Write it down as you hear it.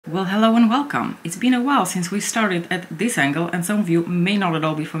Well, hello and welcome. It's been a while since we started at this angle and some of you may not at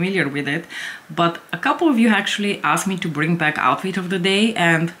all be familiar with it, but a couple of you actually asked me to bring back outfit of the day,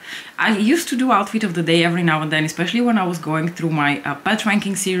 and I used to do outfit of the day every now and then, especially when I was going through my patch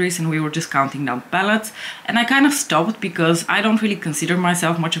ranking series and we were just counting down palettes, and I kind of stopped because I don't really consider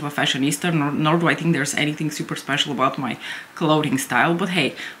myself much of a fashionista, nor do I think there's anything super special about my clothing style, but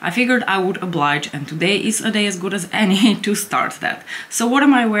hey, I figured I would oblige, and today is a day as good as any to start that. So what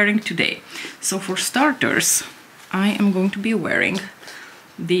am I wearing today? So for starters, I am going to be wearing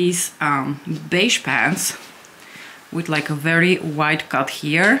these beige pants with like a very wide cut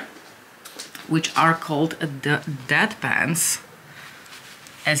here, which are called the dad pants,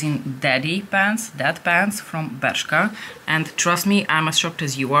 as in daddy pants, dad pants from Bershka. And trust me, I'm as shocked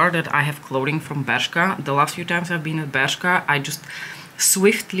as you are that I have clothing from Bershka. The last few times I've been at Bershka, I just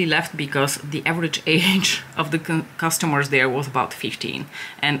swiftly left because the average age of the customers there was about 15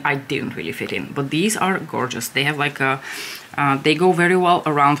 and I didn't really fit in. But these are gorgeous. They have like a they go very well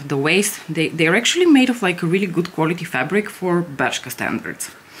around the waist. They're actually made of like a really good quality fabric for Bershka standards.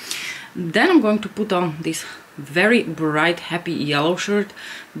 Then I'm going to put on this very bright happy yellow shirt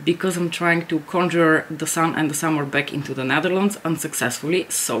because I'm trying to conjure the sun and the summer back into the Netherlands unsuccessfully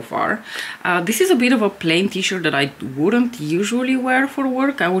so far. This is a bit of a plain t-shirt that I wouldn't usually wear for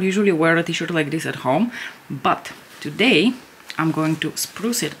work. I would usually wear a t-shirt like this at home, but today I'm going to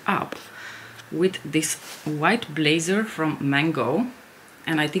spruce it up with this white blazer from Mango,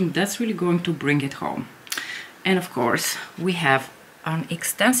 and I think that's really going to bring it home. And of course we have an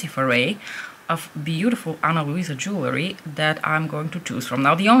extensive array of beautiful Ana Luisa jewelry that I'm going to choose from.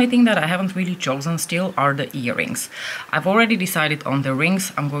 Now, the only thing that I haven't really chosen still are the earrings. I've already decided on the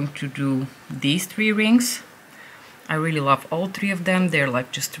rings. I'm going to do these 3 rings. I really love all 3 of them. They're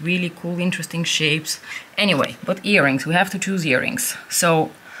like just really cool, interesting shapes. Anyway, but earrings, we have to choose earrings.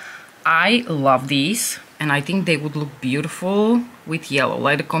 So I love these, and I think they would look beautiful with yellow.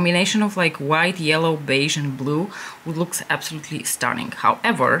 Like the combination of like white, yellow, beige and blue would look absolutely stunning.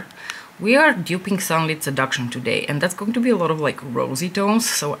 However, we are duping Sunlit Seduction today, and that's going to be a lot of like rosy tones,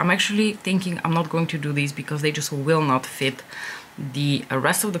 so I'm actually thinking I'm not going to do these because they just will not fit the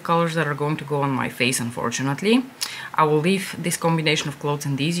rest of the colors that are going to go on my face, unfortunately. I will leave this combination of clothes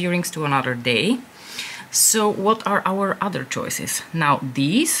and these earrings to another day. So what are our other choices? Now,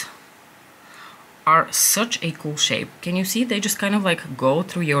 these are such a cool shape. Can you see? They just kind of like go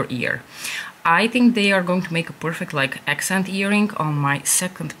through your ear. I think they are going to make a perfect like accent earring on my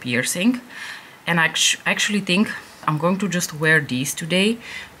second piercing, and I actually think I'm going to just wear these today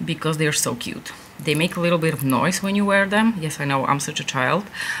because they're so cute. They make a little bit of noise when you wear them. Yes, I know, I'm such a child.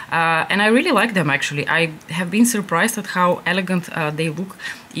 And I really like them actually. I have been surprised at how elegant they look,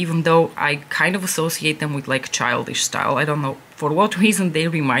 even though I kind of associate them with like childish style. I don't know for what reason they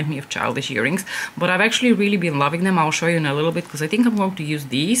remind me of childish earrings, but I've actually really been loving them. I'll show you in a little bit because I think I'm going to use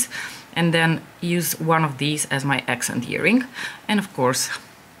these and then use one of these as my accent earring. And of course,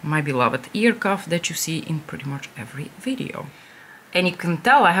 my beloved ear cuff that you see in pretty much every video. And you can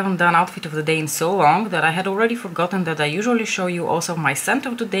tell I haven't done outfit of the day in so long that I had already forgotten that I usually show you also my scent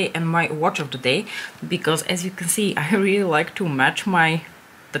of the day and my watch of the day, because as you can see, I really like to match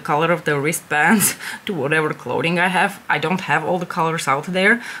the color of the wristbands to whatever clothing I have. I don't have all the colors out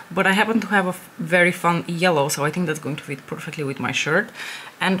there, but I happen to have a very fun yellow, so I think that's going to fit perfectly with my shirt.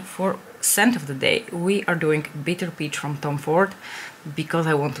 And for scent of the day, we are doing Bitter Peach from Tom Ford because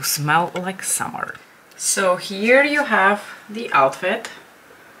I want to smell like summer. So here you have the outfit.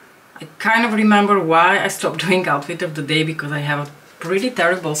 I kind of remember why I stopped doing outfit of the day, because I have a pretty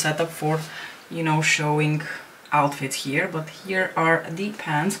terrible setup for, you know, showing outfits here, but here are the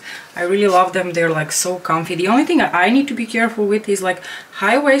pants. I really love them. They're like so comfy. The only thing I need to be careful with is like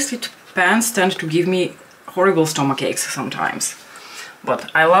high-waisted pants tend to give me horrible stomach aches sometimes. But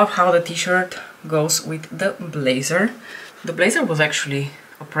I love how the t-shirt goes with the blazer. The blazer was actually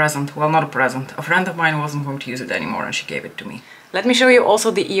a present, well, not a present. A friend of mine wasn't going to use it anymore and she gave it to me. Let me show you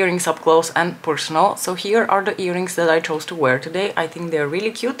also the earrings up close and personal. So here are the earrings that I chose to wear today. I think they're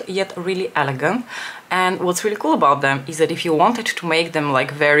really cute yet really elegant. And what's really cool about them is that if you wanted to make them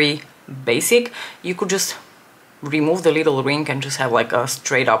like very basic, you could just remove the little ring and just have like a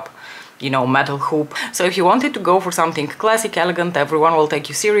straight up, you know, metal hoop. So if you wanted to go for something classic, elegant, everyone will take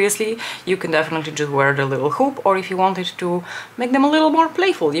you seriously, you can definitely just wear the little hoop. Or if you wanted to make them a little more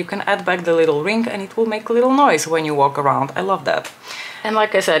playful, you can add back the little ring and it will make a little noise when you walk around. I love that. And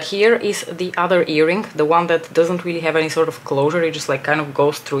like I said, here is the other earring, the one that doesn't really have any sort of closure, it just like kind of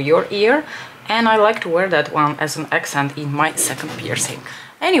goes through your ear. And I like to wear that one as an accent in my second piercing.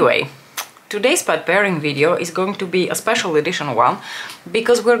 Anyway, Today's pet pairing video is going to be a special edition one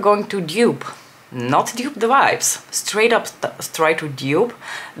because we're going to dupe, not dupe the vibes, straight up try to dupe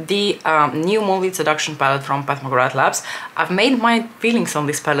the new Sunlit Seduction palette from McGrath Labs. I've made my feelings on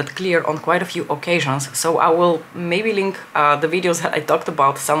this palette clear on quite a few occasions, so I will maybe link the videos that I talked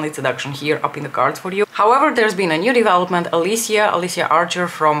about Sunlit Seduction here up in the cards for you. However, there's been a new development. Alicia Archer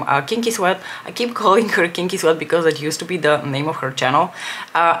from Kinky Sweat. I keep calling her Kinky Sweat because that used to be the name of her channel.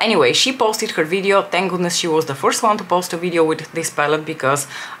 Anyway, she posted her video. Thank goodness she was the first one to post a video with this palette because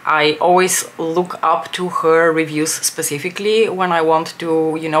I always look up to her reviews specifically when I want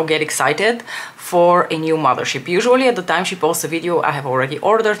to, you know, get excited for a new mothership. Usually at the time she posts a video, I have already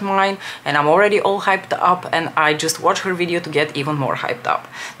ordered mine and I'm already all hyped up, and I just watch her video to get even more hyped up.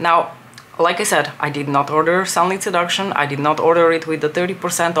 Now, like I said, I did not order Sunlit Seduction. I did not order it with the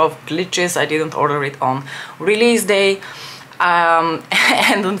 30% off glitches. I didn't order it on release day.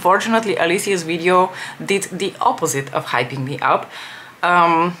 And unfortunately, Alicia's video did the opposite of hyping me up.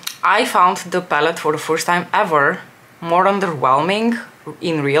 I found the palette for the first time ever more underwhelming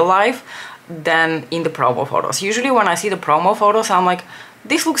in real life than in the promo photos. Usually when I see the promo photos, I'm like,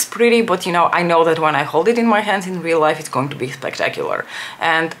 this looks pretty, but you know, I know that when I hold it in my hands in real life, it's going to be spectacular.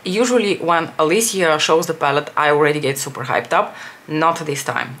 And usually when Alicia shows the palette, I already get super hyped up. Not this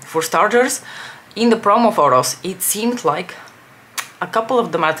time. For starters, in the promo photos, it seemed like a couple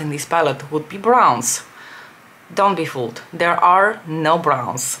of the mattes in this palette would be browns. Don't be fooled. There are no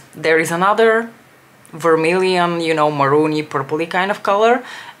browns. There is another vermilion, you know, maroony, purpley kind of color,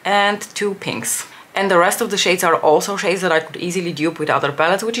 and two pinks. And the rest of the shades are also shades that I could easily dupe with other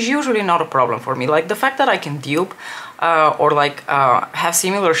palettes, which is usually not a problem for me. Like, the fact that I can dupe or have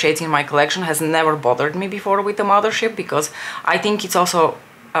similar shades in my collection has never bothered me before with the mothership, because I think it's also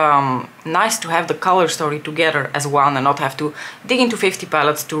nice to have the color story together as one and not have to dig into 50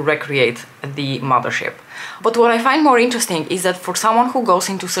 palettes to recreate the mothership. But what I find more interesting is that for someone who goes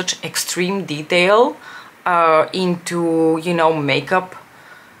into such extreme detail into, you know, makeup,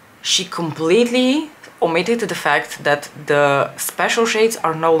 she completely omitted the fact that the special shades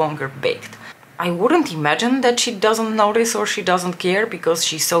are no longer baked. I wouldn't imagine that she doesn't notice or she doesn't care because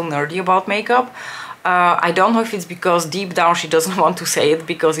she's so nerdy about makeup. I don't know if it's because deep down she doesn't want to say it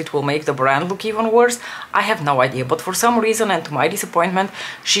because it will make the brand look even worse. I have no idea, but for some reason, and to my disappointment,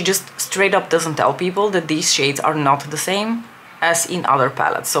 she just straight up doesn't tell people that these shades are not the same as in other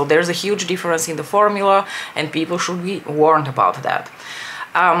palettes. So there's a huge difference in the formula and people should be warned about that.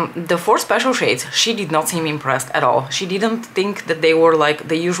 The four special shades, she did not seem impressed at all. She didn't think that they were like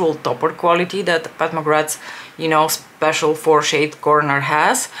the usual topper quality that Pat McGrath's, you know, special 4-shade corner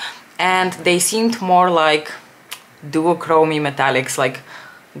has. And they seemed more like duochrome metallics, like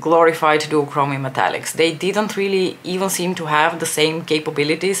glorified duochrome metallics. They didn't really even seem to have the same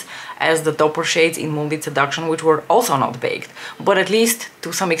capabilities as the topper shades in Sunlit Seduction, which were also not baked. But at least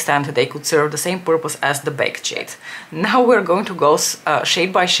to some extent they could serve the same purpose as the baked shades. Now we're going to go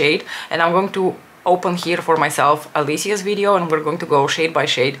shade by shade, and I'm going to open here for myself Alicia's video, and we're going to go shade by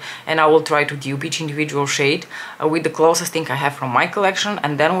shade, and I will try to dupe each individual shade with the closest thing I have from my collection,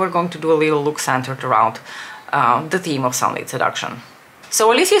 and then we're going to do a little look centered around the theme of Sunlit Seduction. So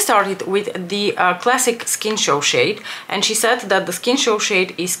Alicia started with the classic Skin Show shade, and she said that the Skin Show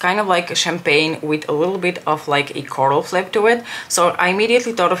shade is kind of like a champagne with a little bit of like a coral flip to it. So I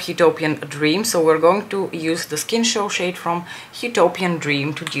immediately thought of Utopian Dream, so we're going to use the Skin Show shade from Utopian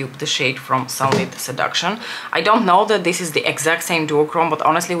Dream to dupe the shade from Sunlit Seduction. I don't know that this is the exact same duochrome, but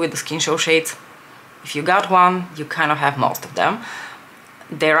honestly with the Skin Show shades, if you got one, you kind of have most of them.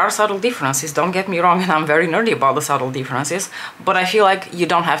 There are subtle differences, don't get me wrong, and I'm very nerdy about the subtle differences, but I feel like you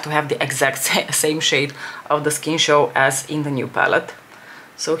don't have to have the exact same shade of the Skin Show as in the new palette.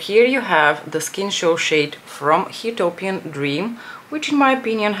 So here you have the Skin Show shade from Utopian Dream, which in my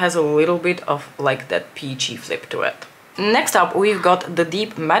opinion has a little bit of like that peachy flip to it. Next up, we've got the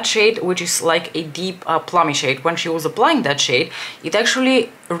deep matte shade, which is like a deep plummy shade. When she was applying that shade, it actually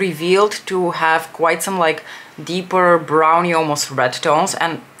revealed to have quite some like deeper browny, almost red tones,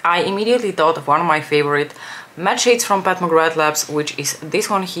 and I immediately thought of one of my favorite matte shades from Pat McGrath Labs, which is this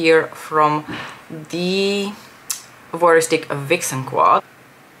one here from the Voyeuristic Vixen Quad.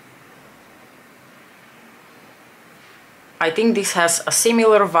 I think this has a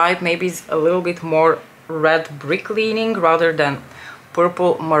similar vibe, maybe it's a little bit more red brick leaning rather than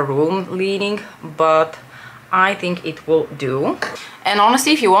purple maroon leaning, but I think it will do. And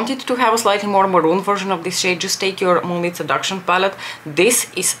honestly, if you wanted to have a slightly more maroon version of this shade, just take your Sunlit Seduction palette.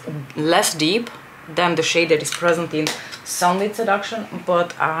 This is less deep than the shade that is present in Sunlit Seduction,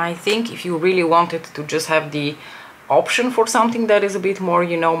 but I think if you really wanted to just have the option for something that is a bit more,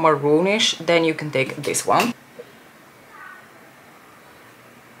 you know, maroonish, then you can take this one.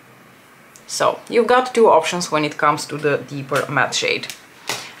 So you've got two options when it comes to the deeper matte shade,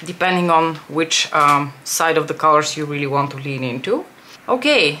 depending on which side of the colors you really want to lean into.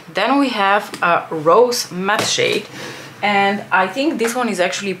 Okay, then we have a rose matte shade, and I think this one is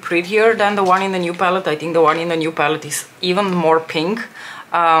actually prettier than the one in the new palette. I think the one in the new palette is even more pink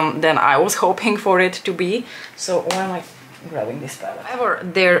than I was hoping for it to be. So why am I grabbing this palette? However,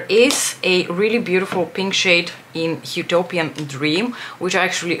 there is a really beautiful pink shade in Utopian Dream, which I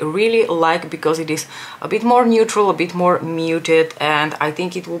actually really like because it is a bit more neutral, a bit more muted, and I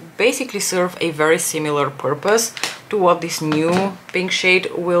think it will basically serve a very similar purpose to what this new pink shade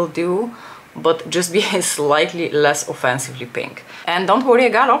will do, but just be slightly less offensively pink. And don't worry, I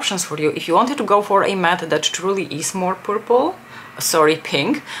got options for you. If you wanted to go for a matte that truly is more purple, sorry,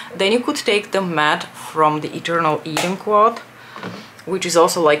 pink, then you could take the matte from the Eternal Eden quad, which is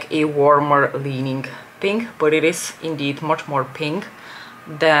also like a warmer leaning pink, but it is indeed much more pink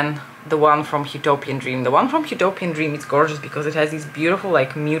than the one from Utopian Dream. The one from Utopian Dream is gorgeous because it has these beautiful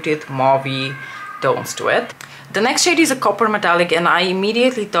like muted mauve tones to it. The next shade is a copper metallic, and I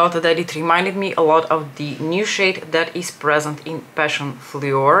immediately thought that it reminded me a lot of the new shade that is present in Passion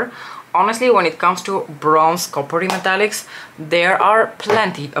Fluor. Honestly, when it comes to bronze coppery metallics, there are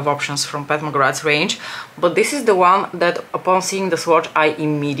plenty of options from Pat McGrath's range, but this is the one that upon seeing the swatch I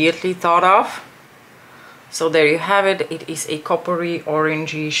immediately thought of. So there you have it. It is a coppery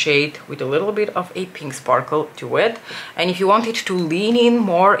orangey shade with a little bit of a pink sparkle to it. And if you wanted to lean in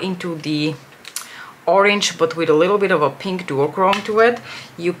more into the orange but with a little bit of a pink duochrome to it,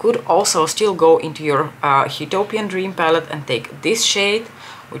 you could also still go into your Utopian Dream palette and take this shade,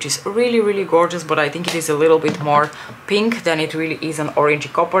 which is really gorgeous, but I think it is a little bit more pink than it really is an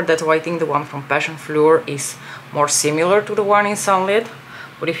orangey copper. That's why I think the one from Passion Fluor is more similar to the one in Sunlit.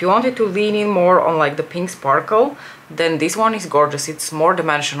 But if you wanted to lean in more on like the pink sparkle, then this one is gorgeous. It's more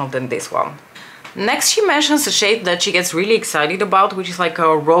dimensional than this one. Next, she mentions a shade that she gets really excited about, which is like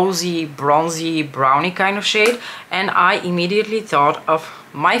a rosy, bronzy, browny kind of shade. And I immediately thought of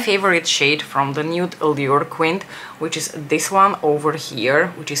my favorite shade from the Nude Allure Quint, which is this one over here,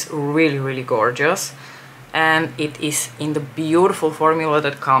 which is really gorgeous. And it is in the beautiful formula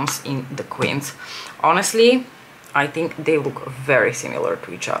that comes in the Quints. Honestly, I think they look very similar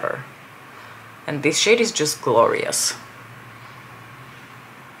to each other. And this shade is just glorious.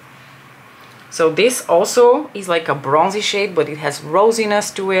 So this also is like a bronzy shade, but it has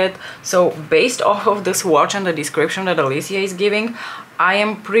rosiness to it. So based off of the swatch and the description that Alicia is giving, I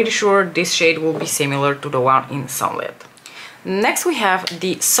am pretty sure this shade will be similar to the one in Sunlit. Next we have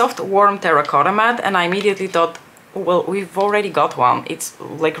the Soft Warm Terracotta Matte, and I immediately thought, well, we've already got one. It's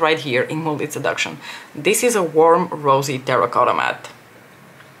like right here in Molded Seduction. This is a warm rosy terracotta matte,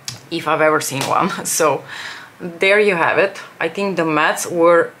 if I've ever seen one. So there you have it. I think the mattes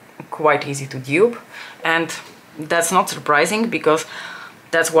were quite easy to dupe, and that's not surprising because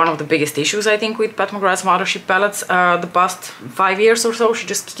that's one of the biggest issues I think with Pat McGrath's Mothership palettes the past 5 years or so. She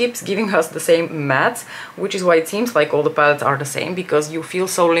just keeps giving us the same mattes, which is why it seems like all the palettes are the same, because you feel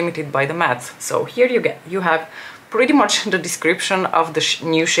so limited by the mattes. So here you have pretty much the description of the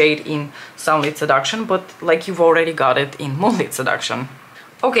new shade in Sunlit Seduction, but like you've already got it in Moonlit Seduction.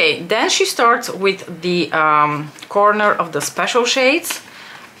 Okay, then she starts with the corner of the special shades.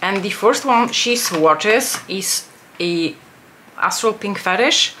 And the first one she swatches is a Astral Pink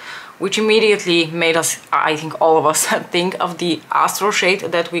Fetish, which immediately made us, I think all of us, think of the Astral shade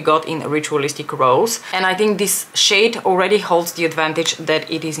that we got in Ritualistic Rose. And I think this shade already holds the advantage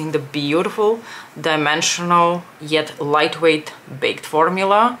that it is in the beautiful, dimensional, yet lightweight baked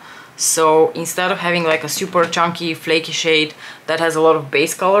formula. So instead of having like a super chunky, flaky shade that has a lot of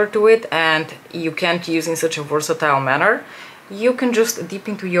base color to it and you can't use in such a versatile manner, you can just dip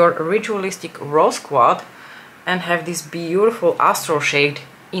into your Ritualistic Rose quad and have this beautiful Astral shade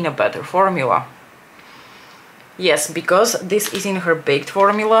in a better formula. Yes, because this is in her baked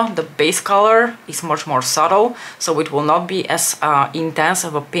formula, the base color is much more subtle, so it will not be as intense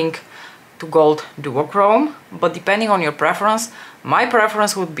of a pink to gold duochrome, but depending on your preference, my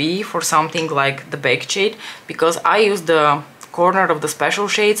preference would be for something like the baked shade, because I use the corner of the special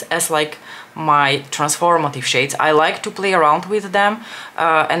shades as like my transformative shades. I like to play around with them,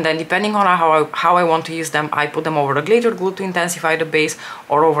 and then depending on how I want to use them, I put them over the glitter glue to intensify the base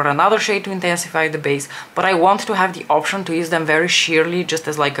or over another shade to intensify the base, but I want to have the option to use them very sheerly, just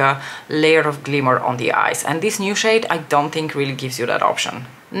as like a layer of glimmer on the eyes. And this new shade I don't think really gives you that option.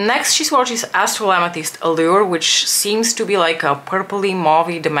 Next she swatches Astral Amethyst Allure, which seems to be like a purpley,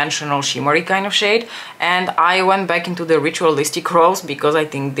 mauvey, dimensional, shimmery kind of shade. And I went back into the Ritualistic Rose because I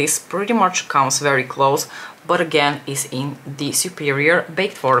think this pretty much comes very close, but again is in the superior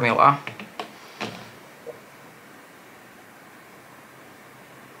baked formula.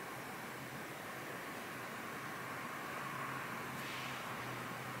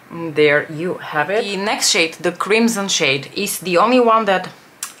 There you have it. The next shade, the Crimson shade, is the only one that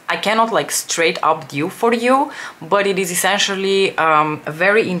I cannot like straight up dupe for you, but it is essentially a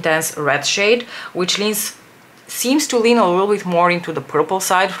very intense red shade, which seems to lean a little bit more into the purple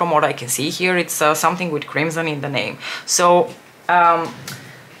side from what I can see here. It's something with crimson in the name. So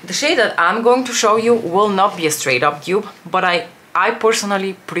the shade that I'm going to show you will not be a straight up dupe, but I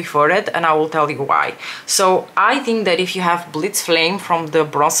personally prefer it, and I will tell you why. So I think that if you have Blitz Flame from the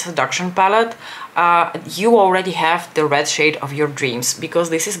Bronze Seduction palette, you already have the red shade of your dreams, because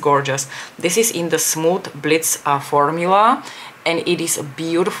this is gorgeous. This is in the Smooth Blitz formula, and it is a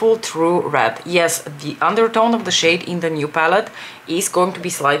beautiful true red. Yes, the undertone of the shade in the new palette is going to be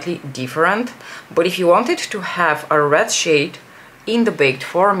slightly different, but if you wanted to have a red shade in the baked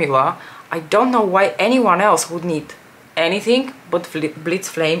formula, I don't know why anyone else would need anything but Blitz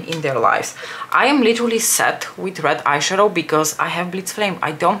Flame in their lives. I am literally set with red eyeshadow because I have Blitz Flame.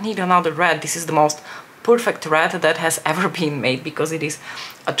 I don't need another red. This is the most perfect red that has ever been made, because it is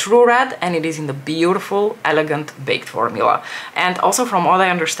a true red and it is in the beautiful, elegant baked formula. And also, from what I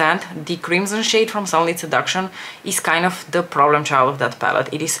understand, the Crimson shade from Sunlit Seduction is kind of the problem child of that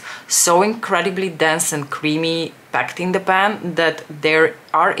palette. It is so incredibly dense and creamy packed in the pan that there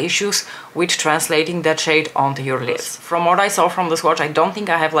are issues with translating that shade onto your lips. From what I saw from the swatch, I don't think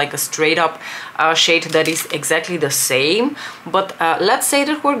I have like a straight up shade that is exactly the same, but let's say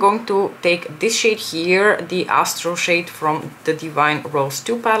that we're going to take this shade here, the Astro shade from the Divine Rose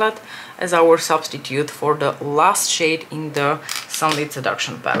 2 palette, as our substitute for the last shade in the Sunlit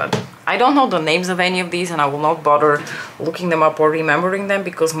Seduction palette. I don't know the names of any of these, and I will not bother looking them up or remembering them,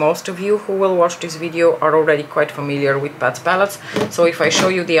 because most of you who will watch this video are already quite familiar with Pat's palettes, so if I show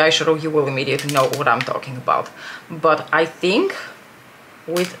you the eyeshadow you will immediately know what I'm talking about. But I think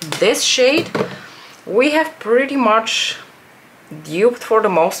with this shade we have pretty much duped for the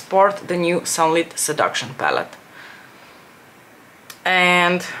most part the new Sunlit Seduction palette.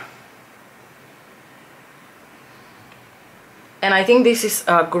 And I think this is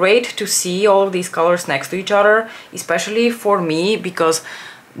great to see all of these colors next to each other, especially for me, because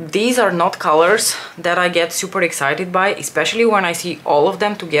these are not colors that I get super excited by, especially when I see all of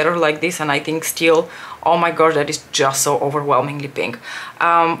them together like this, and I think still, oh my gosh, that is just so overwhelmingly pink.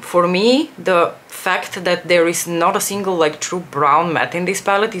 For me, the fact that there is not a single like true brown matte in this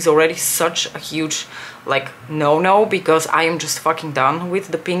palette is already such a huge like no-no, because I am just fucking done with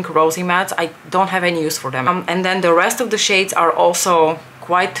the pink rosy mattes. I don't have any use for them. And then the rest of the shades are also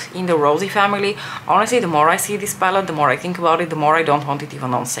quite in the rosy family. Honestly, the more I see this palette, the more I think about it, the more I don't want it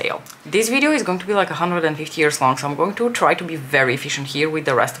even on sale. This video is going to be like 150 years long, so I'm going to try to be very efficient here with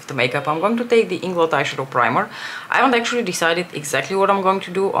the rest of the makeup. I'm going to take the Inglot eyeshadow primer. I haven't actually decided exactly what I'm going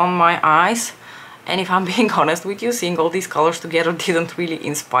to do on my eyes, and if I'm being honest with you, seeing all these colors together didn't really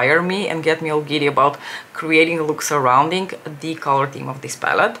inspire me and get me all giddy about creating a look surrounding the color theme of this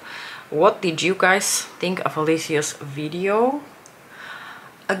palette. What did you guys think of Alicia's video?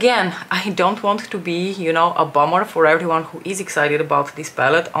 Again, I don't want to be, you know, a bummer for everyone who is excited about this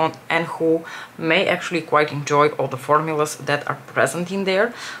palette and who may actually quite enjoy all the formulas that are present in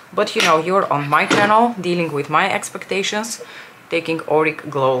there. But you know, you're on my channel dealing with my expectations, taking Auric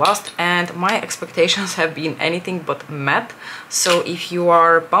Glow Lust, and my expectations have been anything but met. So if you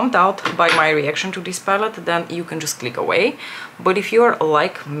are bummed out by my reaction to this palette, then you can just click away. But if you are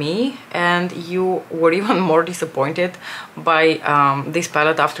like me and you were even more disappointed by this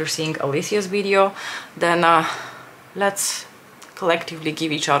palette after seeing Alicia's video, then let's collectively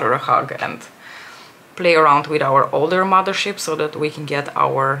give each other a hug and play around with our older mothership so that we can get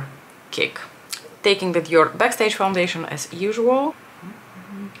our kick. Taking the Dior Backstage foundation as usual.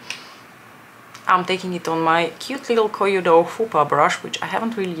 I'm taking it on my cute little Koyudo Fupa brush, which I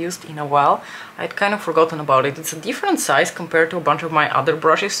haven't really used in a while. I'd kind of forgotten about it. It's a different size compared to a bunch of my other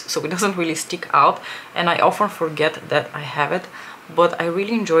brushes, so it doesn't really stick out, and I often forget that I have it. But I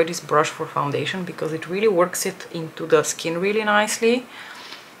really enjoy this brush for foundation because it really works it into the skin really nicely.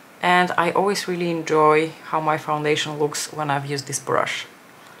 And I always really enjoy how my foundation looks when I've used this brush.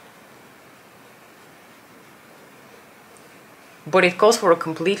 But it calls for a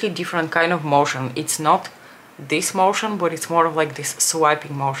completely different kind of motion. It's not this motion, but it's more of like this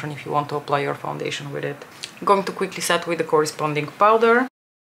swiping motion if you want to apply your foundation with it. I'm going to quickly set with the corresponding powder.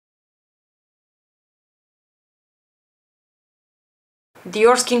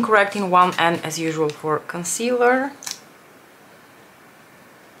 Dior Skin Correcting one, and as usual for concealer.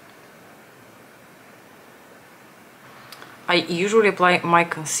 I usually apply my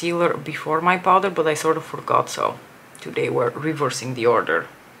concealer before my powder, but I sort of forgot, so today we're reversing the order.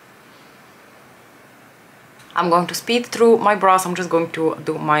 I'm going to speed through my brows. I'm just going to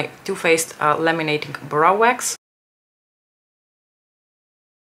do my Too Faced laminating brow wax.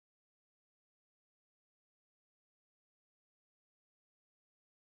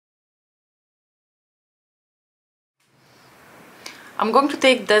 I'm going to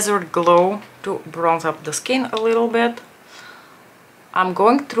take Desert Glow to bronze up the skin a little bit. I'm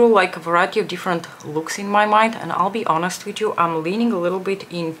going through like a variety of different looks in my mind, and I'll be honest with you, I'm leaning a little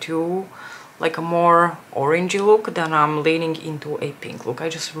bit into like a more orangey look than I'm leaning into a pink look. I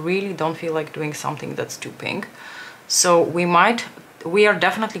just really don't feel like doing something that's too pink. So we are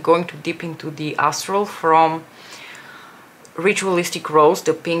definitely going to dip into the Astral from Ritualistic Rose,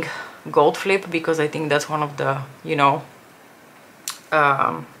 the pink gold flip, because I think that's one of the, you know,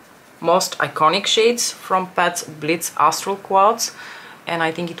 most iconic shades from Pat's Blitz Astral Quads, and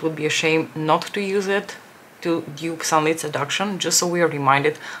I think it would be a shame not to use it to dupe Sunlit Seduction, just so we are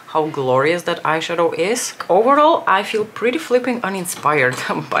reminded how glorious that eyeshadow is. Overall, I feel pretty flipping uninspired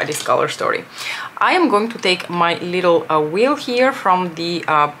by this color story. I am going to take my little wheel here from the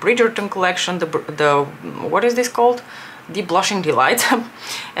Bridgerton collection, the what is this called? The Blushing Delight.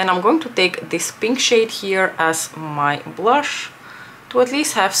 And I'm going to take this pink shade here as my blush, to at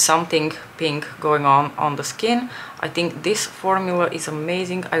least have something pink going on the skin. I think this formula is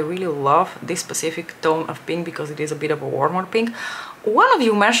amazing. I really love this specific tone of pink because it is a bit of a warmer pink. One of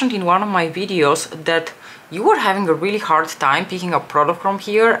you mentioned in one of my videos that you were having a really hard time picking up product from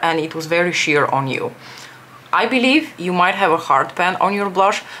here and it was very sheer on you. I believe you might have a hard pan on your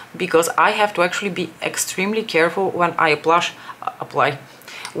blush because I have to actually be extremely careful when I apply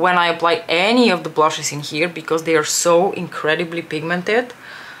any of the blushes in here because they are so incredibly pigmented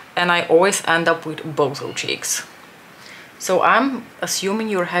and I always end up with bozo cheeks. So I'm assuming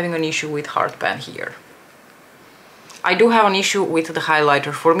you're having an issue with hard pan here. I do have an issue with the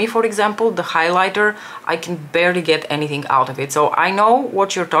highlighter. For me, for example, the highlighter, I can barely get anything out of it. So I know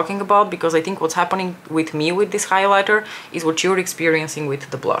what you're talking about because I think what's happening with me with this highlighter is what you're experiencing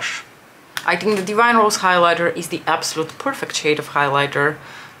with the blush. I think the Divine Rose highlighter is the absolute perfect shade of highlighter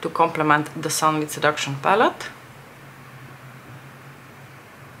to complement the Sunlit Seduction palette.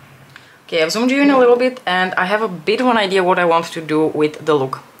 Okay, I've zoomed you in a little bit and I have a bit of an idea what I want to do with the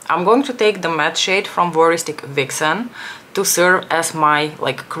look. I'm going to take the matte shade from Voyeuristic Vixen to serve as my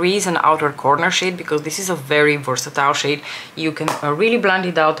like crease and outer corner shade because this is a very versatile shade. You can really blend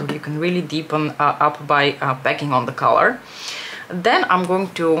it out or you can really deepen up by packing on the color. Then I'm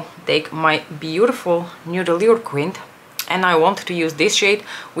going to take my beautiful Nude Allure Quint and I want to use this shade,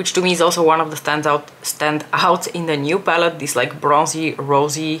 which to me is also one of the standouts in the new palette, this like bronzy,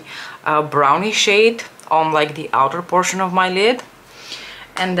 rosy, brownie shade on like the outer portion of my lid.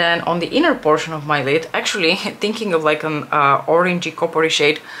 And then on the inner portion of my lid, actually thinking of like an orangey coppery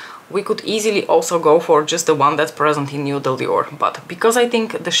shade, we could easily also go for just the one that's present in Nude Allure. But because I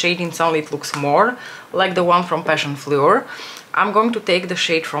think the shade in Sunlit looks more like the one from Passion Fleur, I'm going to take the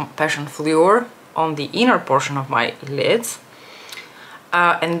shade from Passion Fleur on the inner portion of my lids.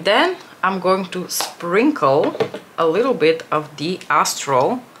 And then I'm going to sprinkle a little bit of the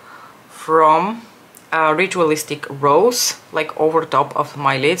Astral from Ritualistic Rose, like over top of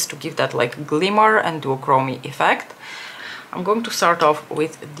my lids to give that like glimmer and duochromy effect. I'm going to start off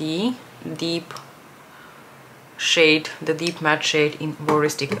with the deep shade, the deep matte shade in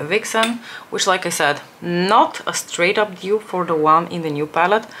Voyeuristic Vixen, which, like I said, not a straight up dupe for the one in the new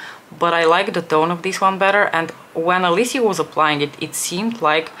palette, but I like the tone of this one better. And when Alicia was applying it, it seemed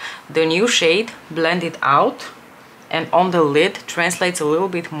like the new shade blended out and on the lid translates a little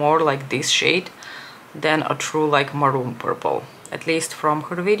bit more like this shade than a true like maroon purple. At least from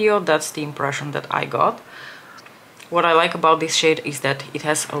her video, that's the impression that I got. What I like about this shade is that it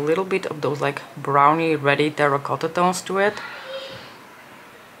has a little bit of those like brownie reddy terracotta tones to it,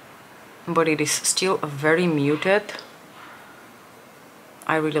 but it is still very muted.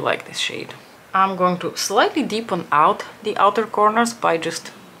 I really like this shade. I'm going to slightly deepen out the outer corners by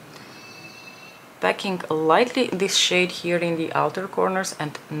just packing lightly this shade here in the outer corners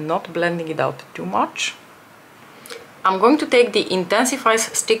and not blending it out too much. I'm going to take the Intensifies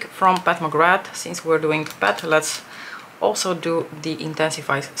stick from Pat McGrath. Since we're doing Pat, let's also do the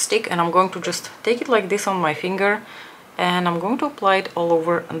Intensifies stick, and I'm going to just take it like this on my finger and I'm going to apply it all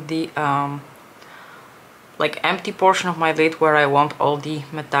over the like empty portion of my lid where I want all the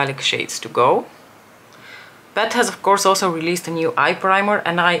metallic shades to go. Pat has of course also released a new eye primer,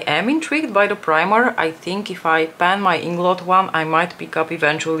 and I am intrigued by the primer. I think if I pan my Inglot one, I might pick up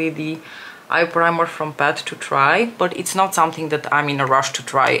eventually the eye primer from Pat to try, but it's not something that I'm in a rush to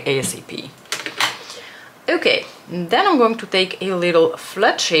try ASAP. Okay, then I'm going to take a little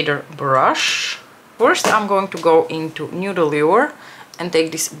flat shader brush. First I'm going to go into Nude Allure and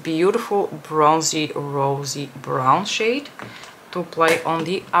take this beautiful bronzy rosy brown shade to apply on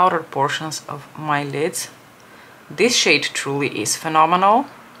the outer portions of my lids. This shade truly is phenomenal.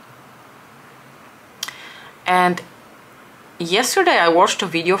 And yesterday I watched a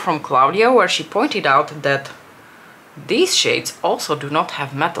video from Claudia where she pointed out that these shades also do not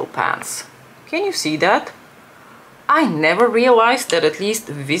have metal pans. Can you see that? I never realized that, at least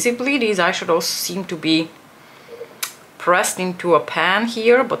visibly, these eyeshadows seem to be pressed into a pan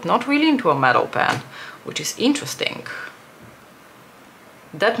here, but not really into a metal pan, which is interesting.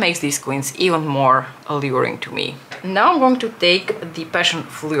 That makes these queens even more alluring to me. Now I'm going to take the Passion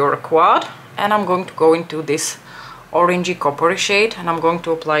Fleur Quad and I'm going to go into this orangey coppery shade, and I'm going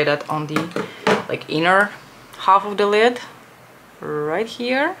to apply that on the inner half of the lid, right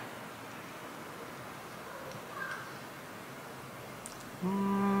here.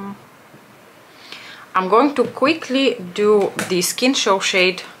 I'm going to quickly do the Skin Show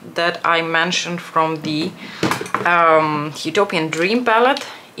shade that I mentioned from the Utopian Dream palette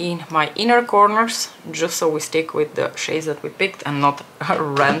in my inner corners, just so we stick with the shades that we picked and not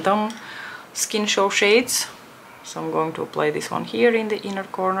random Skin Show shades. So I'm going to apply this one here in the inner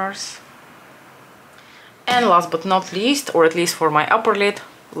corners. And last but not least, or at least for my upper lid,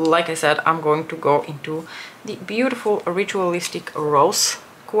 like I said, I'm going to go into the beautiful ritualistic rose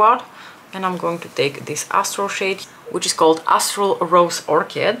quad, and I'm going to take this Astral shade, which is called Astral Rose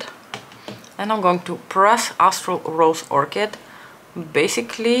Orchid, and I'm going to press Astral Rose Orchid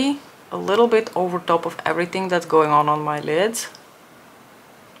basically a little bit over top of everything that's going on my lids,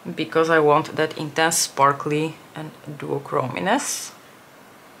 because I want that intense sparkly and duochrominess,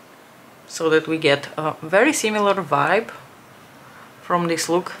 so that we get a very similar vibe from this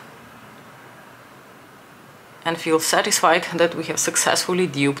look and feel satisfied that we have successfully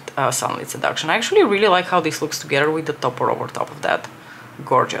duped Sunlit Seduction. I actually really like how this looks together with the topper over top of that.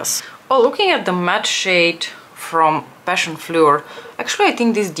 Gorgeous. Well, looking at the matte shade from Passion Fleur, actually I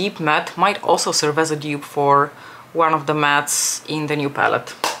think this deep matte might also serve as a dupe for one of the mattes in the new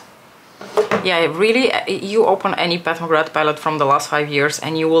palette. Yeah, really, you open any Pat McGrath palette from the last 5 years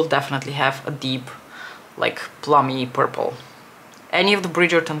and you will definitely have a deep, plummy purple. Any of the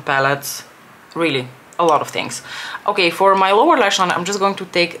Bridgerton palettes, really, a lot of things. Okay, for my lower lash line, I'm just going to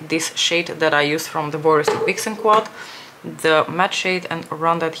take this shade that I used from the Boris Vixen quad, the matte shade, and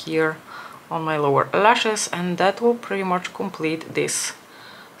run that here on my lower lashes, and that will pretty much complete this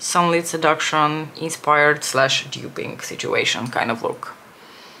Sunlit Seduction inspired / duping situation kind of look.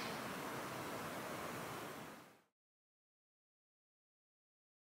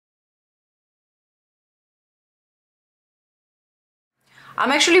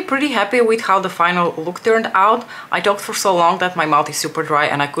 I'm actually pretty happy with how the final look turned out. I talked for so long that my mouth is super dry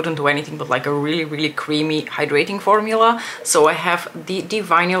and I couldn't do anything but a really creamy hydrating formula. So I have the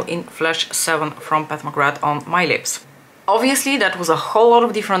Divinyl in Flash 7 from Pat McGrath on my lips. Obviously that was a whole lot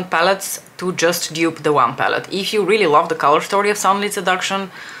of different palettes to just dupe the one palette. If you really love the color story of Sunlit Seduction,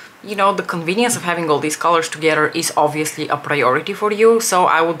 you know, the convenience of having all these colors together is obviously a priority for you, so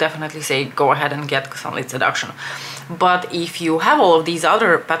I would definitely say go ahead and get Sunlit Seduction. But if you have all of these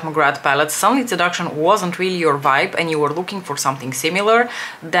other Pat McGrath palettes, Sunlit Seduction wasn't really your vibe and you were looking for something similar,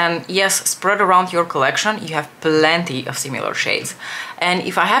 then yes, spread around your collection, you have plenty of similar shades. And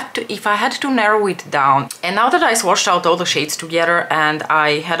if I had to narrow it down, and now that I swatched out all the shades together and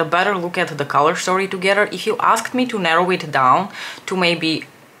I had a better look at the color story together, if you asked me to narrow it down to maybe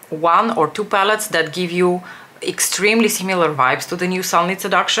 1 or 2 palettes that give you extremely similar vibes to the new Sunlit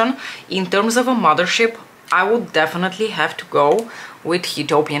Seduction, in terms of a mothership, I would definitely have to go with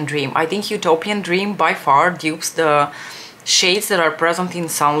Utopian Dream. I think Utopian Dream by far dupes the shades that are present in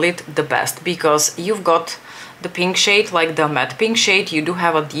Sunlit the best, because you've got the pink shade, like the matte pink shade, you do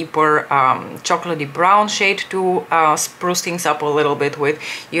have a deeper chocolatey brown shade to spruce things up a little bit with.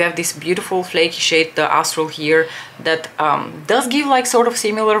 You have this beautiful flaky shade, the Astral here, that does give sort of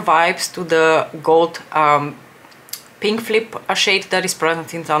similar vibes to the gold pink flip shade that is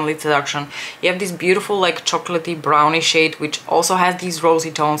present in Sunlit Seduction. You have this beautiful chocolatey browny shade which also has these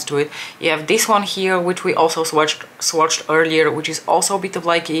rosy tones to it. You have this one here which we also swatched earlier, which is also a bit of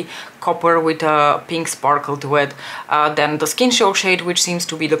a copper with a pink sparkle to it. Then the Skin Show shade, which seems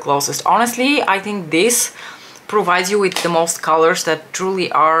to be the closest. Honestly, I think this provides you with the most colors that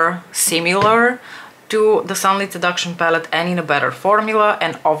truly are similar to the Sunlit Seduction palette and in a better formula.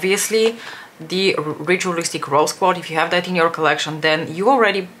 And obviously the Ritualistic Rose Quartz, if you have that in your collection, then you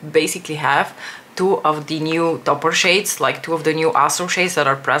already basically have two of the new topper shades, like two of the new Astro shades that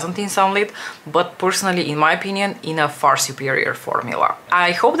are present in Sunlit, but personally, in my opinion, in a far superior formula.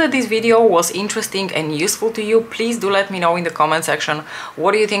 I hope that this video was interesting and useful to you. Please do let me know in the comment section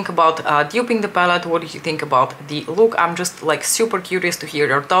what do you think about duping the palette, what do you think about the look. I'm just like super curious to hear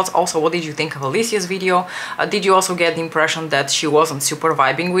your thoughts. Also, what did you think of Alicia's video? Did you also get the impression that she wasn't super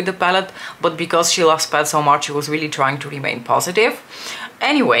vibing with the palette, but because she loves pets so much, she was really trying to remain positive?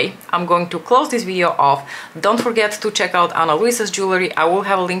 Anyway, I'm going to close this video off. Don't forget to check out Ana Luisa's jewelry. I will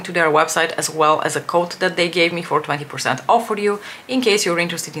have a link to their website as well as a code that they gave me for 20% off for you in case you're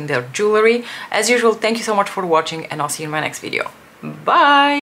interested in their jewelry. As usual, thank you so much for watching and I'll see you in my next video. Bye!